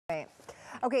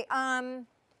Okay,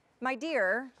 my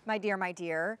dear.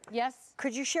 Yes?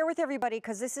 Could you share with everybody,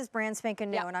 because this is brand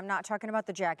spanking new, and I'm not talking about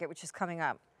the jacket, which is coming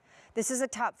up. This is a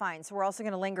top find, so we're also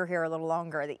going to linger here a little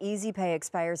longer. The Easy Pay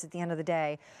expires at the end of the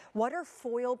day. What are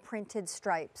foil printed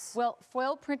stripes? Well,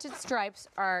 foil printed stripes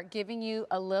are giving you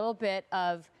a little bit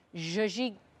of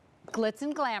zhuzhy glitz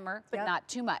and glamour, but not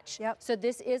too much. So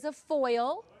this is a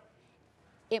foil.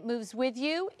 It moves with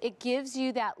you. It gives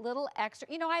you that little extra.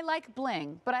 You know, I like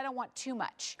bling, but I don't want too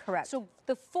much. Correct. So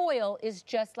the foil is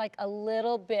just like a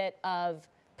little bit of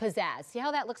pizzazz. See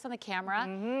how that looks on the camera?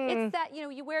 It's that, you know,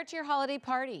 you wear it to your holiday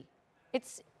party.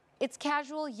 It's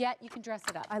casual, yet you can dress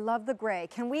it up. I love the gray.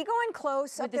 Can we go in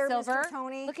close with up the there, silver? Mr.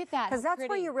 Tony? Look at that. Because that's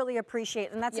where you really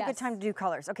appreciate, and that's a good time to do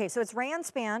colors. Okay, so it's rayon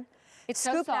span. It's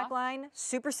scoop so soft. neckline,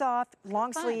 super soft,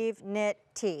 long sleeve, knit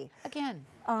tee. Again,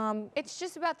 it's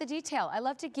just about the detail. I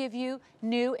love to give you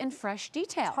new and fresh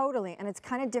detail. Totally, and it's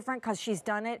kind of different because she's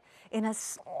done it in a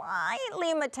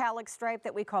slightly metallic stripe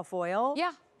that we call foil.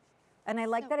 Yeah. And I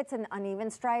like that it's an uneven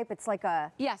stripe. It's like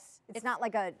a... Yes. It's not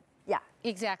like a...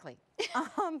 Exactly.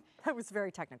 That was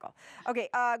very technical. Okay,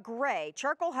 gray,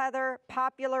 charcoal heather,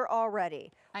 popular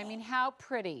already. I mean, how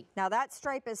pretty. Now that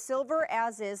stripe is silver,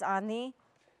 as is on the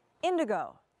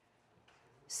indigo.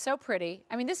 So pretty.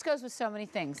 I mean, this goes with so many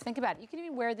things. Think about it. You can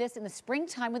even wear this in the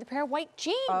springtime with a pair of white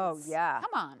jeans. Oh, yeah.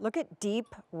 Come on. Look at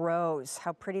deep rose,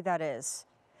 how pretty that is.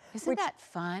 Isn't that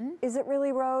fun? Is it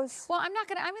really rose? Well, I'm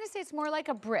gonna say it's more like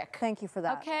a brick. Thank you for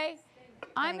that. Okay?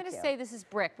 I'm gonna say this is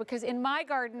brick because in my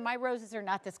garden, my roses are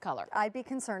not this color. I'd be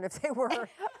concerned if they were. We'll call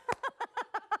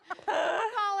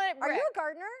it brick. Are you a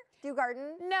gardener? Do you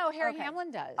garden? No, Harry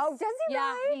Hamlin does. Oh, does he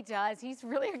Yeah, really? he does. He's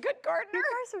really a good gardener. You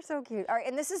guys are so cute. All right,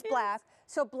 and this is black.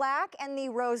 So black and the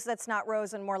rose that's not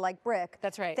rose and more like brick.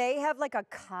 That's right. They have like a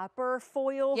copper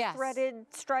foil threaded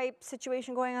stripe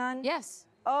situation going on? Yes.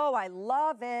 Oh, I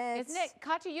love it. Isn't it?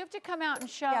 Katya, you have to come out and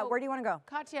show. Yeah, where do you want to go?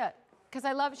 Katya, because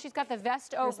I love it. She's got the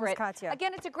vest over it. Katya.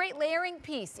 Again, it's a great layering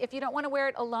piece. If you don't want to wear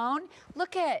it alone,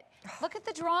 look at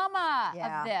the drama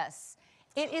of this.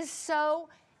 It is so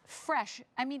fresh.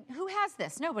 I mean, who has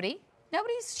this? Nobody.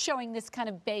 Nobody's showing this kind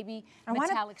of baby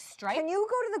metallic stripe. Can you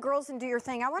go to the girls and do your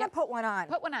thing? I want to put one on.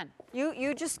 Put one on.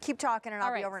 You just keep talking and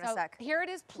I'll be over in a sec. Here it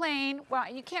is plain.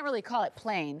 Well, you can't really call it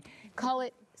plain. Call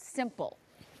it simple.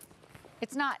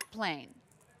 It's not plain.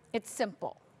 It's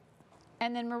simple.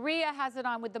 And then Maria has it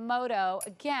on with the moto.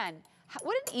 Again,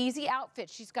 what an easy outfit.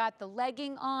 She's got the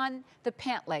legging on, the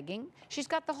pant legging. She's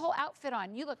got the whole outfit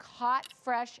on. You look hot,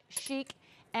 fresh, chic,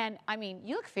 and I mean,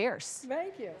 you look fierce.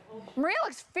 Thank you. Maria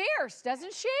looks fierce,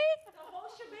 doesn't she? The whole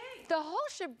shebang. The whole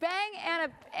shebang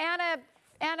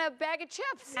and a bag of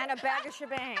chips. And a bag of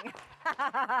shebang.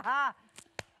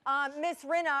 Miss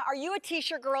Rinna, are you a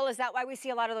t-shirt girl? Is that why we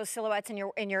see a lot of those silhouettes in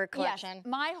your collection? Yes,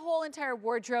 my whole entire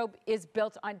wardrobe is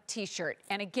built on t-shirt.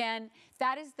 And again,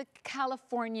 that is the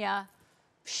California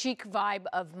chic vibe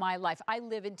of my life. I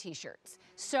live in t-shirts.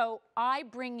 So I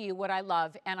bring you what I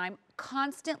love, and I'm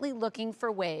constantly looking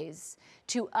for ways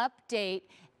to update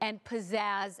and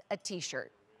pizzazz a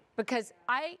t-shirt because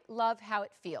I love how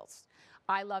it feels.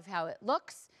 I love how it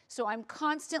looks. So I'm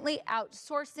constantly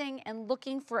outsourcing and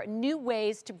looking for new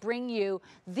ways to bring you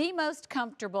the most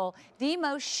comfortable, the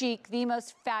most chic, the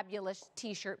most fabulous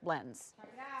t-shirt blends. Check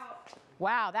it out.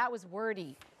 Wow, that was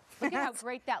wordy. Look at how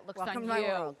great that looks on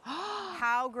you.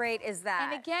 How great is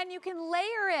that? And again, you can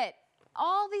layer it.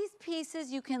 All these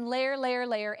pieces you can layer, layer,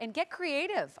 layer, and get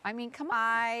creative. I mean, come on.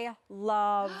 I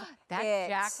love that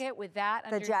jacket with that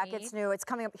underneath. The jacket's new. It's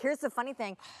coming up. Here's the funny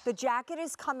thing. The jacket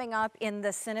is coming up in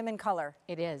the cinnamon color.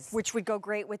 It is. Which would go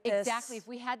great with this. Exactly. If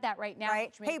we had that right now.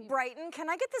 Right. Hey, Brighton, can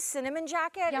I get the cinnamon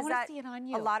jacket? Yeah, I want to see it on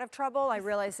you. A lot of trouble? I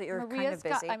realize that you're kind of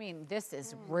busy. I mean, this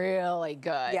is really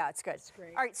good. Yeah, it's good. It's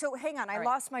great. All right, so hang on. I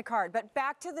lost my card, but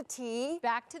back to the tee.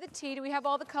 Back to the tee. Do we have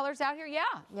all the colors out here? Yeah.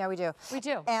 Yeah, we do. We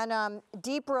do. And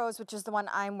deep rose, which is the one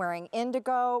I'm wearing.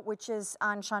 Indigo, which is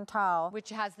on Chantal. Which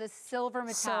has the silver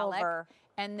metallic. Silver.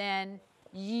 And then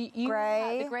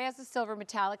gray. The gray has the silver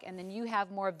metallic, and then you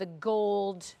have more of the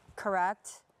gold.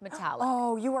 Correct. Metallic.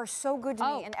 Oh, you are so good to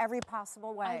me in every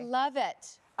possible way. I love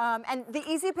it. And the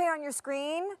Easy Pay on your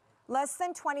screen, less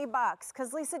than 20 bucks.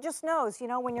 Because Lisa just knows, you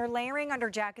know, when you're layering under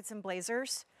jackets and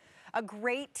blazers, a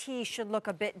great tee should look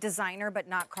a bit designer, but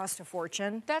not cost a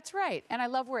fortune. That's right. And I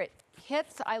love where it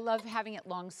hits. I love having it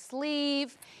long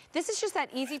sleeve. This is just that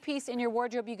easy piece in your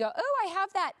wardrobe. You go, oh, I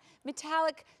have that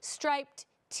metallic striped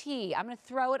tee. I'm going to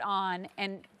throw it on,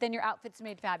 and then your outfit's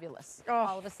made fabulous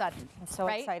all of a sudden. I'm so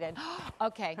excited.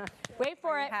 Okay. Wait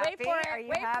for it. Wait for it.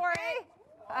 Wait for it.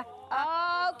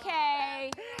 Okay.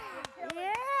 Yeah.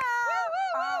 Woo,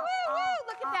 woo, woo, woo, woo.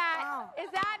 Look at that. Is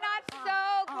that not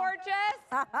so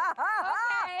gorgeous?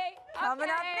 Okay. Coming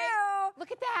up new.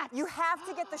 Look at that. You have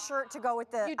to get the shirt to go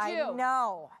with the. You do. I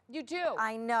know. You do.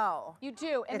 I know. You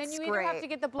do. And It's then you either have great. to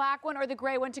get the black one or the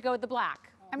gray one to go with the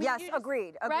black. I mean, Yes, you just-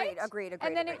 agreed, right? agreed.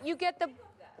 And then you get the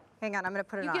Hang on, I'm going to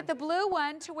put it you on. get the blue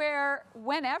one to wear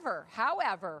whenever,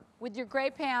 however, with your gray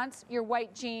pants, your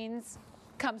white jeans,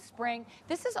 come spring.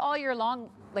 This is all year long,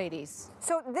 ladies.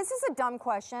 So this is a dumb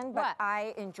question, but What?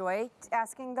 I enjoy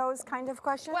asking those kind of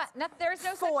questions. What? No, there's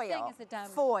no Foil. such thing as a dumb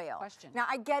Foil. question. Now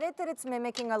I get it that it's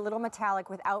mimicking a little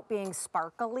metallic without being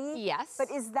sparkly. Yes.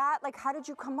 But is that like, how did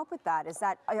you come up with that? Is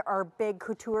that our big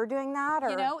couture doing that?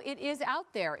 Or? You know, it is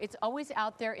out there. It's always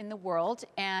out there in the world,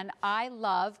 and I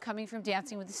love coming from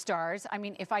Dancing with the Stars. I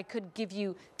mean, if I could give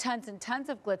you tons and tons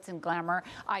of glitz and glamour,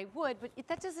 I would, but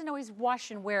that doesn't always wash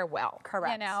and wear well.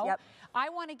 Correct. You know? Yep. I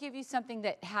want to give you something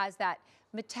that has that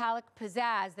metallic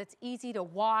pizzazz that's easy to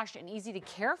wash and easy to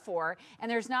care for, and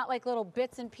there's not like little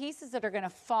bits and pieces that are going to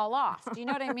fall off. Do you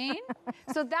know what I mean?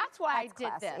 So that's why I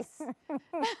did this.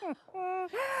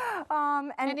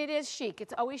 And it is chic.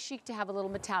 It's always chic to have a little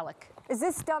metallic. Is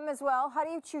this dumb as well? How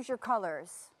do you choose your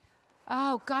colors?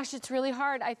 Oh gosh, it's really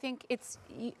hard. I think it's,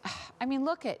 I mean,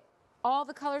 look at all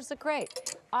the colors look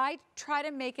great. I try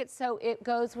to make it so it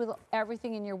goes with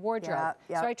everything in your wardrobe.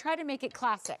 Yeah. So I try to make it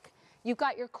classic. You've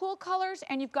got your cool colors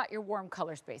and you've got your warm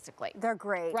colors, basically. They're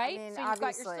great. Right? I mean, so you've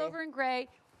got your silver and gray,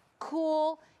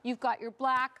 cool. You've got your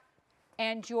black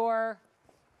and your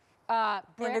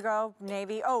brick. Indigo,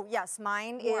 navy. Oh, yes,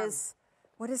 mine Warm. is,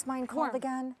 what is mine called Warm.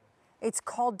 again? It's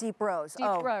called Deep Rose. Deep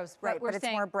Rose, but right, we're but it's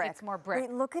saying more brick. it's more brick.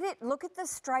 Wait, look at it. Look at the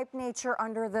striped nature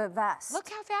under the vest. Look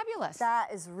how fabulous. That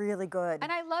is really good.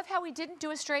 And I love how we didn't do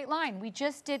a straight line. We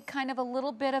just did kind of a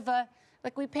little bit of a,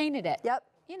 like we painted it. Yep.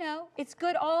 You know, it's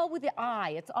good all with the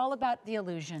eye. It's all about the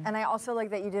illusion. And I also like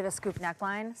that you did a scoop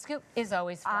neckline. Scoop is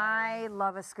always flattering. I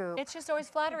love a scoop. It's just always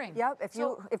flattering. Yep.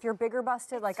 If you're bigger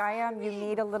busted like I am, you flattering.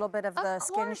 need a little bit of the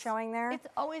skin course. showing there. It's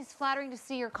always flattering to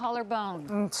see your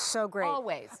collarbone. It's so great.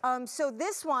 Always. So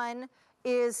this one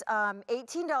is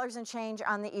 $18 and change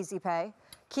on the Easy Pay.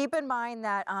 Keep in mind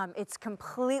that it's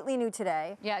completely new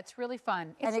today. Yeah, it's really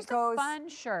fun. It's And it just goes a fun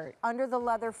shirt. Under the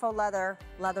faux leather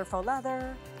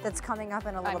that's coming up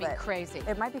in a little bit. Crazy.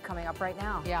 It might be coming up right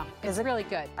now. Yeah, it's really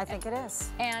good. I think it is.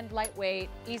 And lightweight,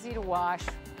 easy to wash.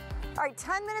 All right,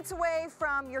 10 minutes away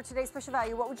from your Today's Special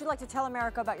Value. What would you like to tell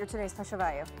America about your Today's Special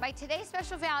Value? My today's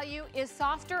special value is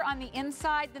softer on the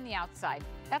inside than the outside.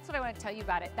 That's what I want to tell you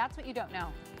about it. That's what you don't know.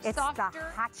 It's Softer, the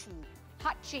Hachi.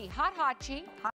 hot chi, hot chi.